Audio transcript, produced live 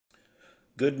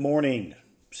Good morning,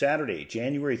 Saturday,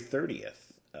 January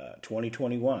 30th,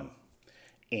 2021.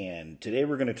 And today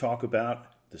we're going to talk about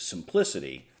the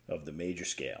simplicity of the major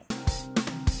scale.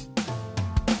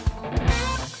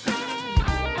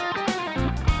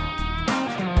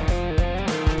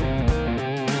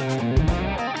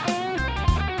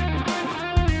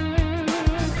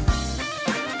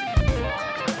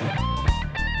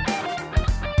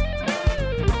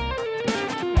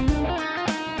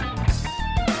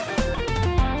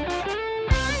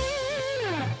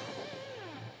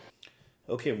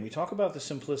 Okay, when we talk about the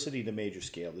simplicity of the major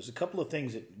scale, there's a couple of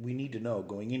things that we need to know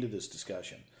going into this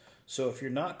discussion. So if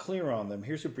you're not clear on them,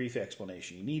 here's a brief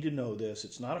explanation. You need to know this.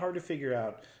 It's not hard to figure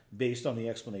out based on the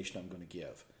explanation I'm going to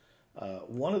give.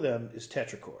 One of them is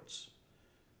tetrachords.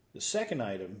 The second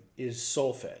item is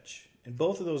solfege. And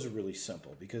both of those are really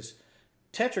simple because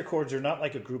tetrachords are not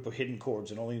like a group of hidden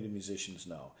chords and only the musicians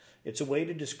know. It's a way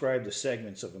to describe the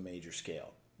segments of a major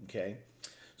scale. Okay?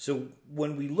 So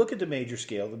when we look at the major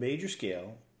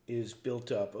scale is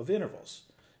built up of intervals.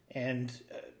 And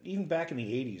even back in the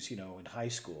 80s, in high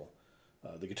school,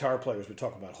 the guitar players would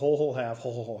talk about whole, whole, half,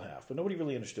 whole, whole, whole, half. But nobody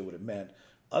really understood what it meant,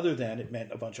 other than it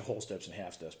meant a bunch of whole steps and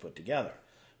half steps put together,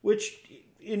 which,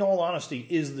 in all honesty,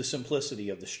 is the simplicity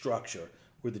of the structure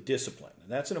or the discipline.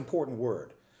 And that's an important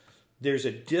word. There's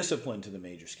a discipline to the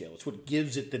major scale. It's what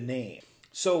gives it the name.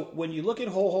 So when you look at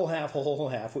whole, whole, half, whole, whole, whole,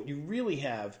 half, what you really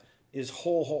have is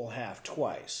whole, whole, half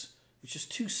twice, which is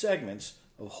two segments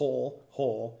of whole,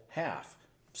 whole, half,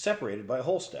 separated by a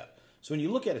whole step. So when you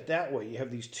look at it that way, you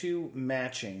have these two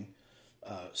matching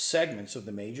segments of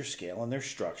the major scale, and their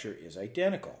structure is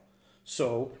identical.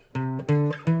 So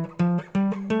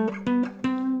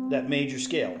that major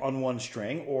scale on one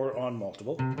string or on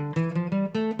multiple.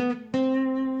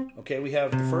 Okay, we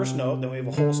have the first note, then we have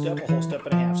a whole step,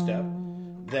 and a half step,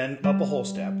 then up a whole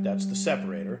step, that's the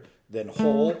separator, then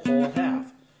whole, whole,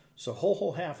 half. So whole,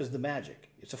 whole, half is the magic.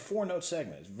 It's a four-note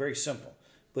segment. It's very simple.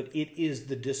 But it is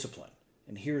the discipline.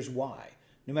 And here's why.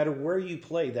 No matter where you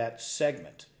play that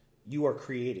segment, you are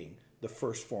creating the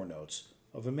first four notes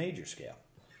of a major scale.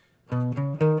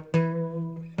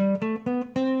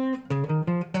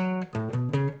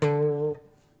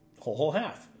 Whole, whole,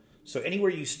 half. So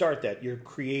anywhere you start that, you're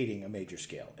creating a major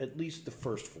scale, at least the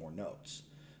first four notes.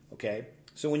 Okay?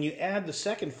 So when you add the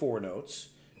second four notes,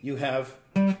 you have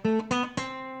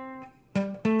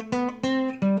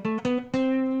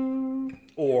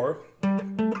or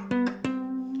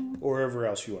wherever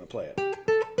else you want to play it.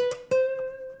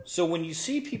 So when you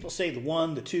see people say the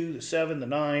 1, the 2, the 7, the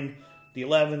 9, the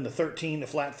 11, the 13, the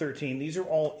flat 13, these are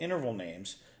all interval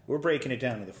names. We're breaking it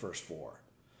down to the first four.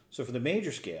 So for the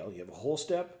major scale, you have a whole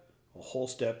step,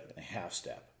 and a half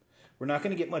step. We're not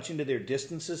going to get much into their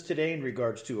distances today in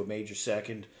regards to a major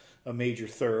second, a major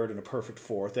third, and a perfect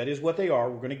fourth. That is what they are.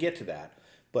 We're going to get to that.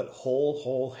 But whole,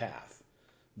 whole, half.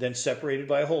 Then separated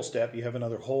by a whole step, you have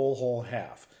another whole, whole,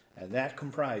 half. And that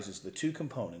comprises the two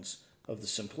components of the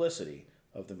simplicity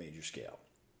of the major scale.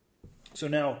 So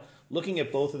now, looking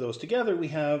at both of those together, we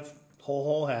have whole,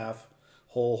 whole, half,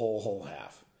 whole, whole, whole,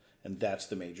 half. And that's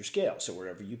the major scale. So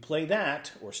wherever you play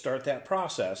that or start that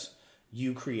process,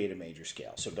 you create a major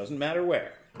scale. So it doesn't matter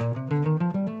where.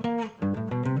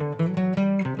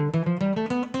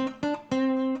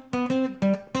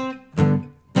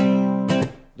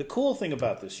 The cool thing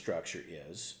about this structure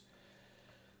is,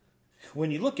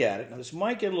 when you look at it, now this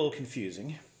might get a little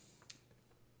confusing.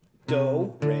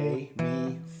 Do, re,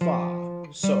 mi, fa,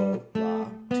 sol, la,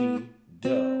 ti,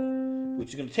 do. Which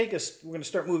is going to take us, we're going to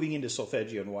start moving into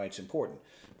solfeggio and why it's important.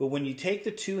 But when you take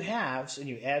the two halves and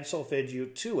you add solfeggio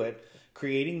to it,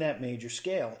 creating that major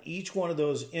scale, each one of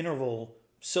those interval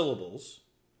syllables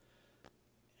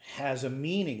has a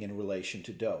meaning in relation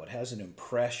to do. It has an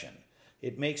impression.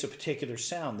 It makes a particular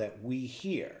sound that we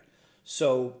hear.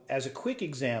 So as a quick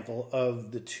example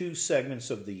of the two segments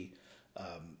of the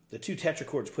two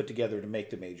tetrachords put together to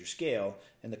make the major scale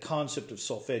and the concept of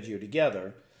solfeggio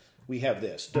together, we have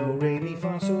this. Do, re, mi,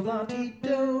 fa, sol, la, ti,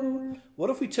 do. What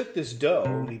if we took this do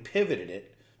and we pivoted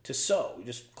it to so? We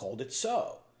just called it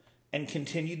so and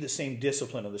continued the same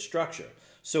discipline of the structure.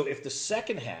 So if the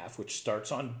second half, which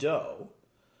starts on do,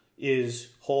 is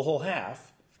whole, whole,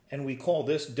 half, and we call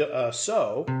this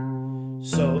so,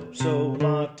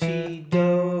 la, ti,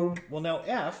 do. Well, now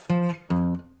F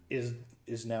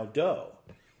is now do.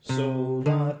 So,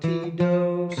 la, ti,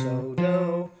 do, so,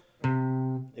 do.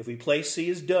 If we play C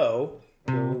as do,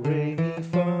 do, re, mi,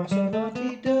 fa, sol, la,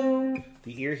 ti, do,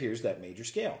 the ear hears that major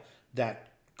scale. That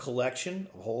collection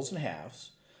of wholes and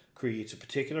halves creates a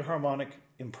particular harmonic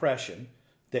impression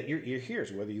that your ear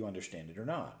hears, whether you understand it or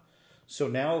not. So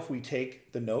now if we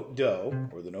take the note do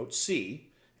or the note C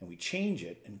and we change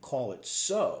it and call it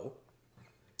so,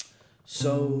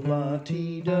 so, la,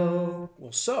 ti, do.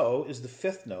 Well, so is the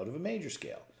fifth note of a major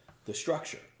scale, the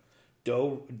structure.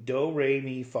 Do, re,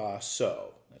 mi, fa,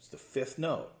 so. That's the fifth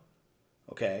note.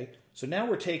 Okay? So now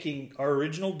we're taking our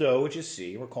original do, which is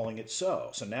C, we're calling it so.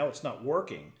 So now it's not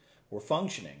working or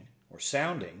functioning or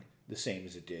sounding the same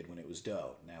as it did when it was do.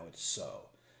 Now it's so.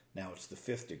 Now it's the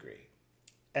fifth degree.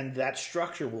 And that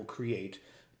structure will create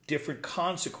different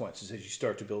consequences as you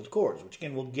start to build chords, which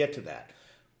again, we'll get to that.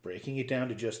 Breaking it down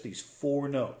to just these four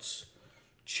notes.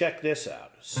 Check this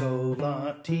out. So,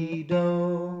 la, ti,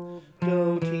 do,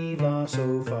 ti, la,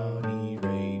 so, fa, mi,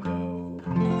 re, do.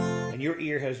 And your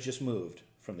ear has just moved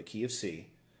from the key of C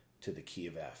to the key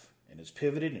of F. And it's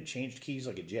pivoted and changed keys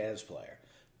like a jazz player.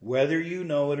 Whether you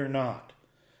know it or not.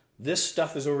 This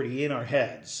stuff is already in our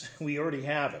heads. We already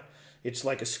have it. It's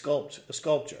like a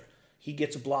sculpture. He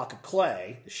gets a block of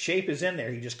clay. The shape is in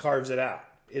there. He just carves it out.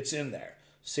 It's in there.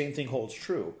 Same thing holds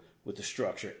true with the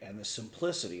structure and the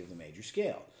simplicity of the major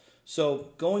scale. So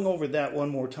going over that one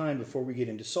more time before we get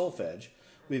into solfege,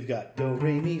 we've got do,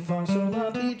 re, mi, fa, sol,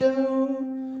 la, ti,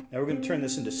 do. Now we're going to turn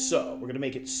this into so. We're going to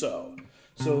make it so.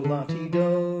 So, la, ti,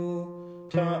 do,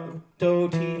 ti,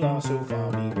 la, so,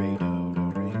 fa, mi, re, do,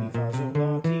 re, mi, fa, sol,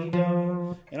 la, ti,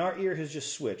 do. And our ear has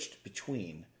just switched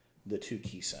between the two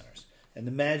key centers. And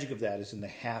the magic of that is in the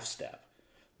half step.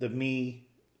 The mi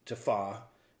to fa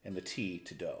and the ti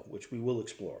to do, which we will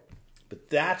explore. But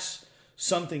that's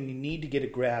something you need to get a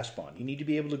grasp on. You need to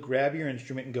be able to grab your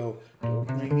instrument and go do,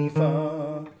 re, mi,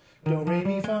 fa, do, re,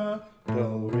 mi, fa,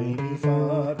 do, re, mi,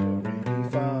 fa, do, re, mi,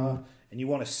 fa. And you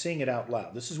want to sing it out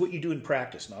loud. This is what you do in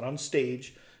practice, not on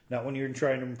stage, not when you're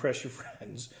trying to impress your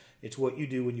friends. It's what you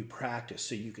do when you practice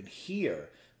so you can hear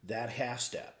that half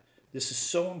step. This is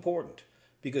so important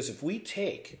because if we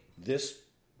take this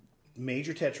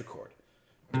major tetrachord,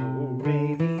 do,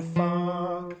 re, mi,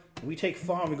 fa, we take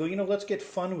fa and we go, you know, let's get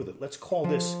fun with it. Let's call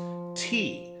this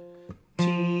T.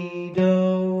 Ti,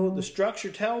 do. The structure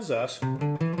tells us ti,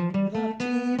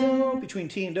 do. Between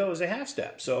T and do is a half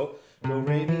step. So, do,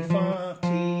 re, mi, fa,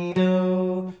 ti,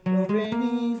 do, re,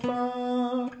 mi,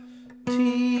 fa,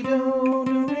 ti,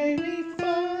 do, re, mi,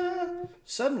 fa.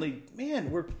 Suddenly, man,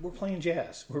 we're playing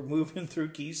jazz. We're moving through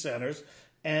key centers,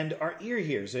 and our ear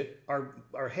hears it.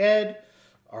 Our head,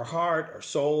 our heart, our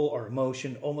soul, our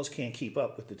emotion almost can't keep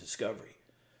up with the discovery.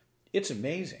 It's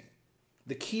amazing.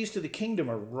 The keys to the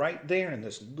kingdom are right there in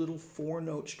this little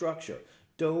four-note structure.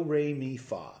 Do, re, mi,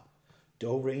 fa.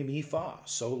 Do, re, mi, fa.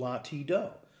 So, la, ti, do.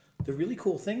 The really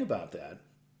cool thing about that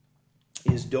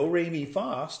is do, re, mi,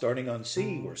 fa, starting on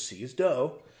C, where C is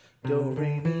do,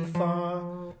 re, mi,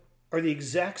 fa, are the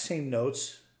exact same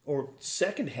notes, or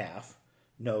second half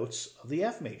notes of the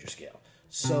F major scale.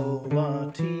 So,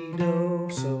 la, ti, do,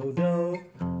 so, do.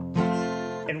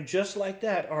 And just like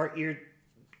that, our ear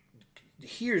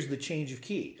hears the change of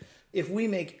key. If we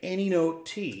make any note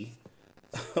T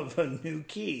of a new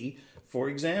key, for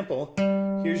example,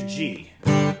 here's G.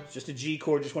 It's just a G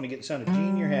chord, just want to get the sound of G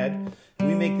in your head. And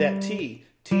we make that T.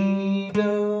 Ti,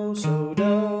 do, so,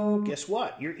 do. Guess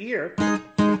what? Your ear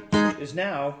is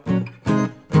now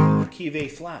key of A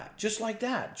flat. Just like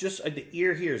that. Just the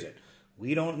ear hears it.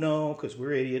 We don't know because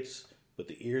we're idiots, but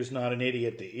the ear's not an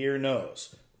idiot. The ear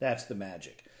knows. That's the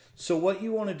magic. So what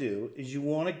you want to do is you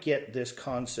want to get this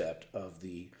concept of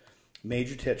the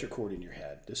major tetrachord in your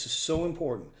head. This is so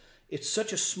important. It's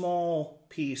such a small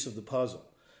piece of the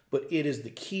puzzle, but it is the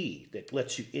key that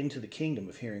lets you into the kingdom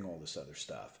of hearing all this other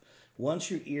stuff. Once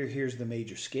your ear hears the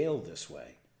major scale this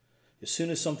way, as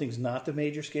soon as something's not the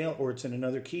major scale or it's in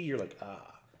another key, you're like,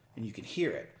 ah, and you can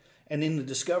hear it. And in the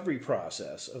discovery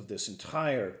process of this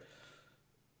entire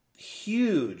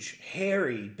huge,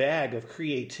 hairy bag of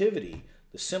creativity,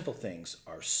 the simple things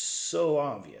are so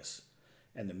obvious.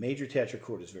 And the major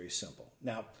tetrachord is very simple.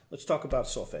 Now, let's talk about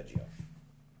solfeggio.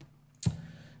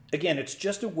 Again, it's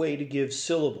just a way to give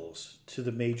syllables to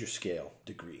the major scale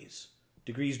degrees.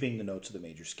 Degrees being the notes of the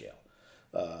major scale.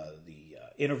 The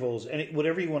intervals, and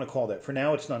whatever you want to call that. For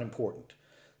now, it's not important.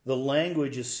 The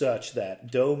language is such that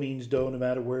do means do no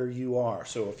matter where you are.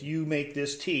 So if you make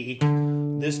this T,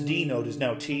 this D note is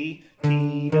now T,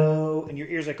 T, do, and your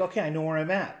ear's like, okay, I know where I'm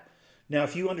at. Now,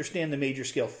 if you understand the major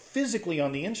scale physically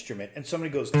on the instrument and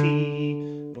somebody goes T,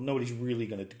 well, nobody's really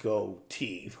going to go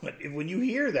T. But when you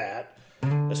hear that,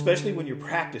 especially when you're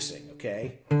practicing,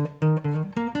 okay,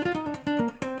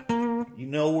 you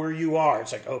know where you are.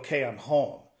 It's like, okay, I'm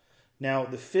home. Now,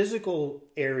 the physical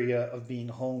area of being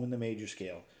home in the major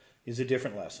scale is a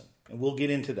different lesson. And we'll get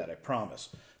into that, I promise.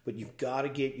 but you've got to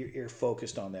get your ear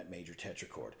focused on that major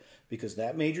tetrachord, because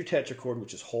that major tetrachord,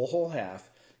 which is whole, whole, half,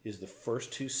 is the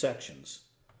first two sections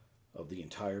of the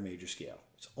entire major scale.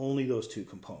 It's only those two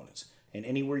components. And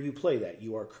anywhere you play that,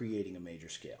 you are creating a major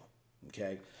scale.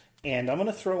 Okay? And I'm going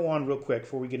to throw on real quick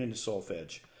before we get into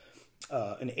solfege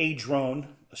an A drone,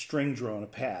 a string drone, a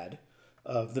pad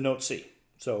of the note C.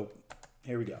 So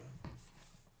here we go.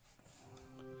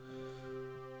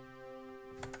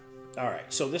 All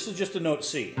right, so this is just a note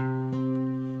C.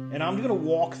 And I'm going to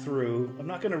walk through, I'm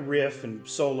not going to riff and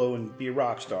solo and be a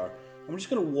rock star. I'm just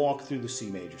going to walk through the C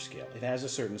major scale. It has a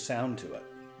certain sound to it.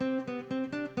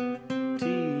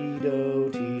 Ti,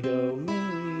 do,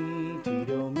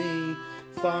 mi,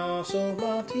 fa, sol,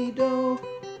 la, ti, do.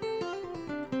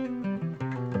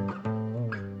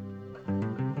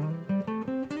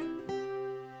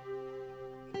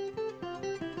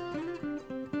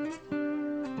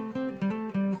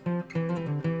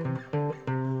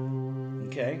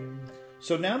 Okay,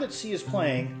 so now that C is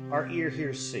playing, our ear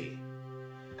hears C.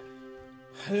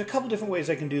 There's a couple different ways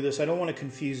I can do this. I don't want to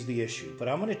confuse the issue, but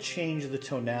I'm going to change the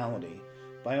tonality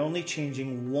by only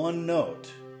changing one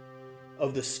note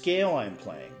of the scale I'm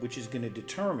playing, which is going to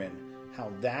determine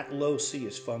how that low C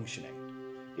is functioning.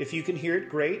 If you can hear it,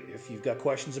 great. If you've got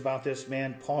questions about this,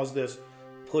 man, pause this,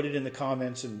 put it in the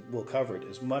comments, and we'll cover it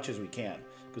as much as we can,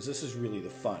 because this is really the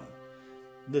fun.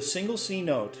 The single C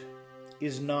note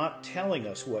is not telling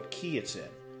us what key it's in,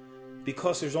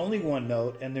 because there's only one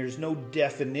note and there's no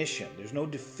definition. There's no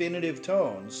definitive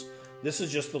tones. This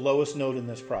is just the lowest note in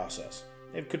this process.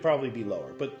 It could probably be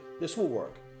lower, but this will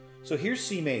work. So here's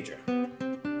C major.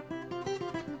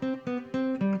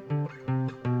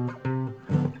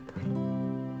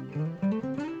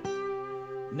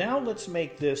 Now let's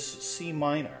make this C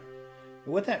minor.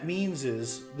 And what that means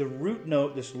is the root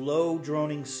note, this low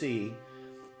droning C,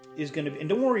 is going to be, and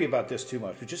don't worry about this too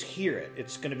much, but just hear it.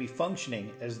 It's going to be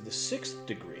functioning as the 6th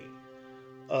degree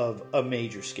of a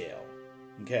major scale,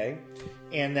 okay?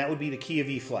 And that would be the key of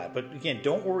E flat. But again,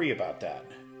 don't worry about that.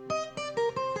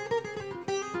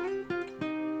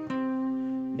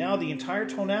 Now the entire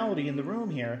tonality in the room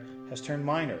here has turned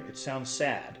minor. It sounds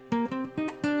sad.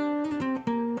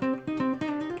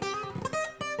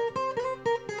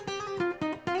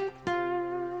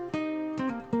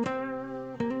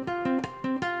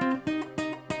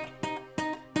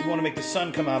 We want to make the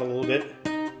sun come out a little bit.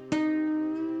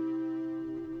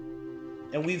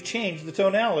 And we've changed the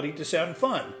tonality to sound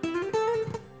fun.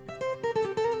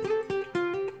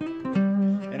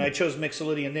 And I chose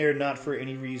Mixolydian there not for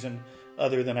any reason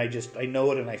other than I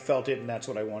know it and I felt it and that's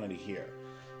what I wanted to hear.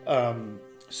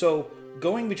 So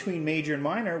going between major and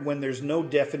minor when there's no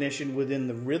definition within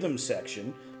the rhythm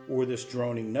section or this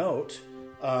droning note,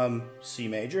 C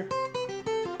major.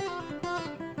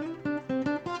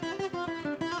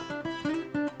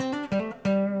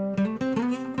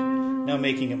 Now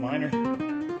making it minor.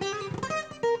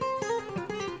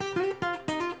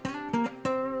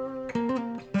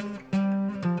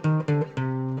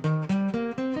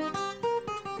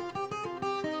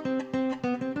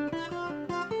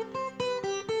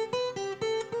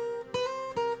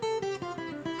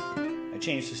 I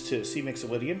changed this to C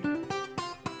Mixolydian.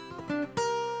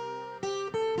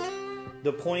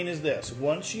 The point is this.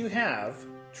 Once you have,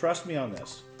 trust me on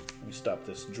this, let me stop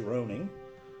this droning.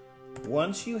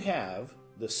 Once you have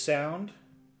the sound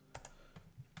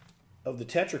of the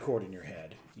tetrachord in your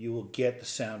head, you will get the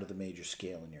sound of the major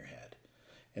scale in your head.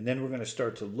 And then we're going to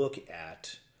start to look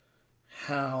at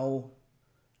how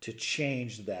to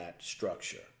change that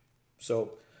structure.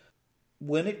 So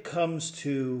when it comes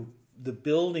to the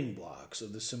building blocks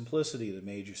of the simplicity of the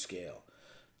major scale,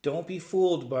 don't be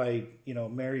fooled by,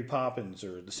 Mary Poppins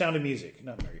or The Sound of Music.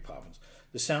 Not Mary Poppins.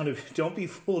 Don't be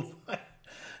fooled by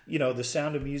the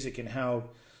Sound of Music and how,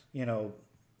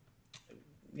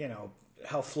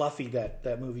 how fluffy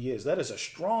that movie is. That is a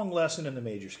strong lesson in the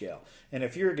major scale. And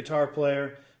if you're a guitar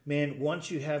player, man, once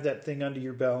you have that thing under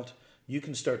your belt, you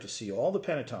can start to see all the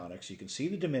pentatonics, you can see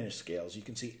the diminished scales, you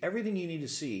can see everything you need to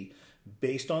see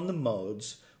based on the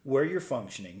modes, where you're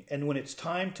functioning. And when it's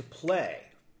time to play,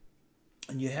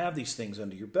 and you have these things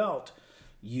under your belt,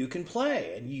 you can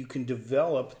play, and you can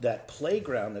develop that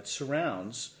playground that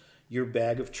surrounds your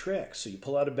bag of tricks. So you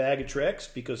pull out a bag of tricks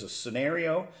because a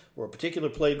scenario or a particular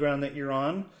playground that you're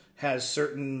on has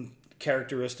certain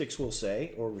characteristics, we'll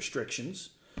say, or restrictions.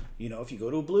 If you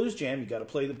go to a blues jam, you got to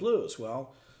play the blues.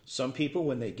 Well, some people,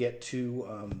 when they get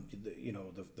to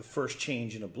the first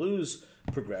change in a blues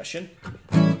progression,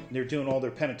 they're doing all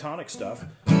their pentatonic stuff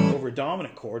over a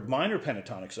dominant chord, minor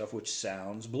pentatonic stuff, which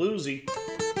sounds bluesy.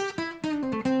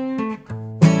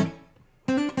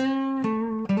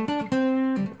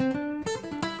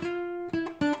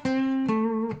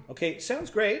 Okay, it sounds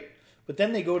great, but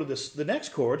then they go to the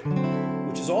next chord,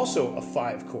 which is also a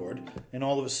 5 chord, and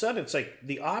all of a sudden it's like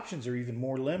the options are even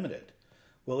more limited.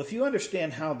 Well, if you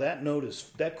understand how that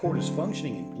chord is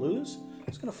functioning in blues,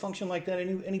 it's going to function like that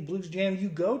in any blues jam you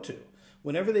go to.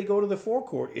 Whenever they go to the 4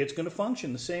 chord, it's going to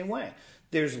function the same way.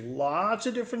 There's lots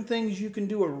of different things you can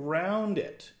do around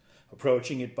it.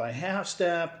 Approaching it by half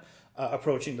step,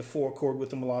 approaching the 4 chord with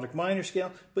the melodic minor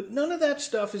scale, but none of that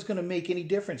stuff is going to make any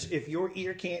difference if your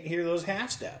ear can't hear those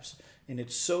half steps. And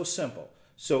it's so simple.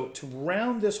 So to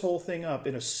round this whole thing up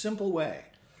in a simple way,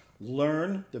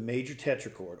 learn the major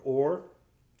tetrachord, or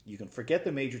you can forget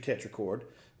the major tetrachord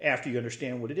after you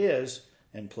understand what it is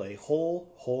and play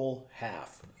whole, whole,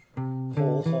 half.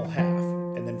 Whole, whole, half.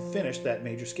 And then finish that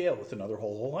major scale with another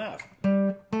whole, whole, half.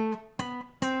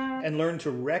 And learn to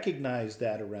recognize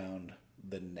that around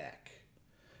the neck.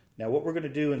 Now what we're going to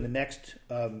do in the next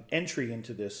entry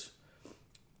into this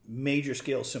major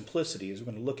scale simplicity is we're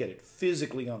going to look at it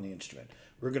physically on the instrument.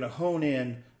 We're going to hone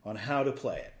in on how to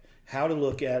play it, how to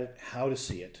look at it, how to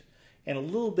see it, and a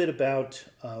little bit about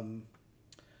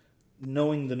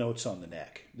knowing the notes on the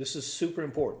neck. This is super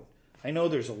important. I know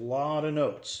there's a lot of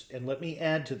notes, and let me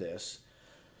add to this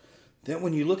that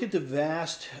when you look at the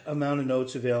vast amount of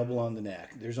notes available on the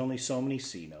neck, there's only so many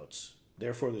C notes.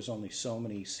 Therefore, there's only so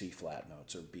many C flat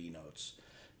notes or B notes.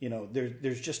 You know,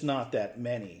 there's just not that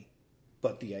many,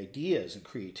 but the ideas and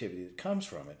creativity that comes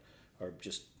from it are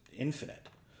just infinite.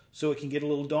 So it can get a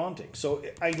little daunting. So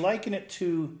I liken it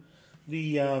to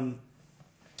the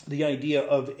idea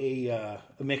of a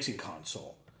mixing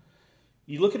console.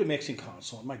 You look at a mixing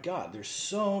console, and my God, there's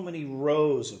so many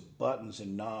rows of buttons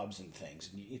and knobs and things.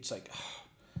 And it's like,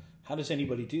 how does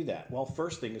anybody do that? Well,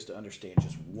 first thing is to understand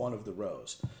just one of the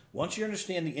rows. Once you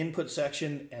understand the input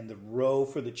section and the row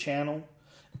for the channel,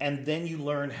 and then you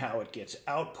learn how it gets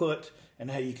output and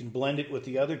how you can blend it with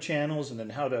the other channels, and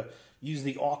then how to use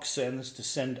the aux sends to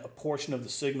send a portion of the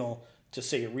signal to,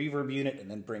 say, a reverb unit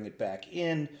and then bring it back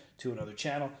in to another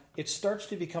channel, it starts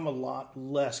to become a lot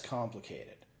less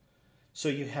complicated. So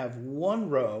you have one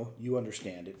row, you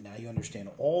understand it, now you understand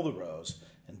all the rows,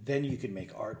 and then you can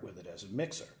make art with it as a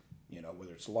mixer. You know,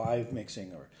 whether it's live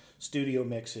mixing or studio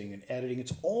mixing and editing,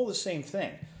 it's all the same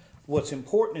thing. What's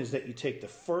important is that you take the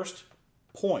first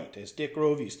point, as Dick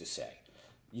Grove used to say.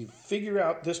 You figure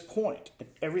out this point, and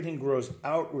everything grows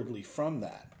outwardly from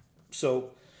that. So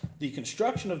the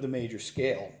construction of the major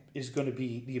scale is going to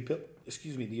be the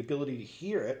ability to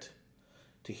hear it,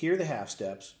 to hear the half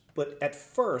steps, but at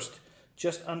first,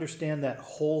 just understand that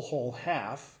whole, whole,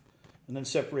 half, and then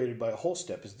separated by a whole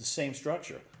step is the same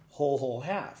structure. Whole, whole,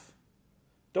 half.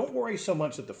 Don't worry so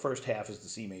much that the first half is the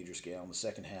C major scale and the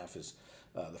second half is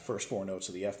the first 4 notes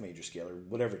of the F major scale, or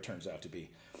whatever it turns out to be.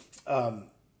 I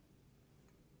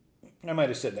might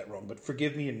have said that wrong, but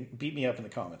forgive me and beat me up in the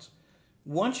comments.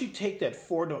 Once you take that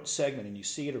 4-note segment and you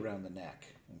see it around the neck,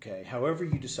 okay, however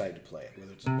you decide to play it,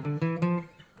 whether it's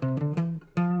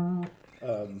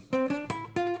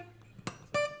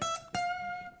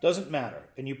doesn't matter,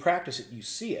 and you practice it, you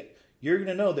see it, you're going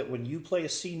to know that when you play a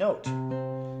C note,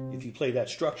 if you play that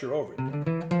structure over it,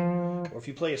 or if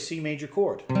you play a C major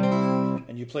chord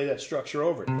and you play that structure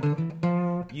over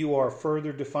it, you are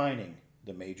further defining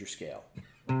the major scale.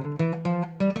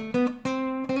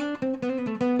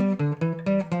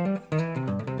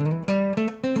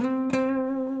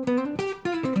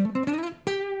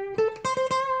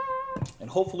 And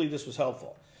hopefully this was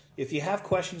helpful. If you have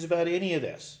questions about any of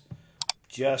this,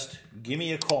 just give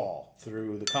me a call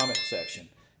through the comment section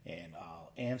and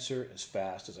I'll answer as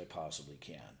fast as I possibly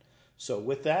can. So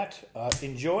with that,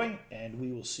 enjoy, and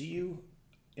we will see you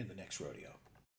in the next rodeo.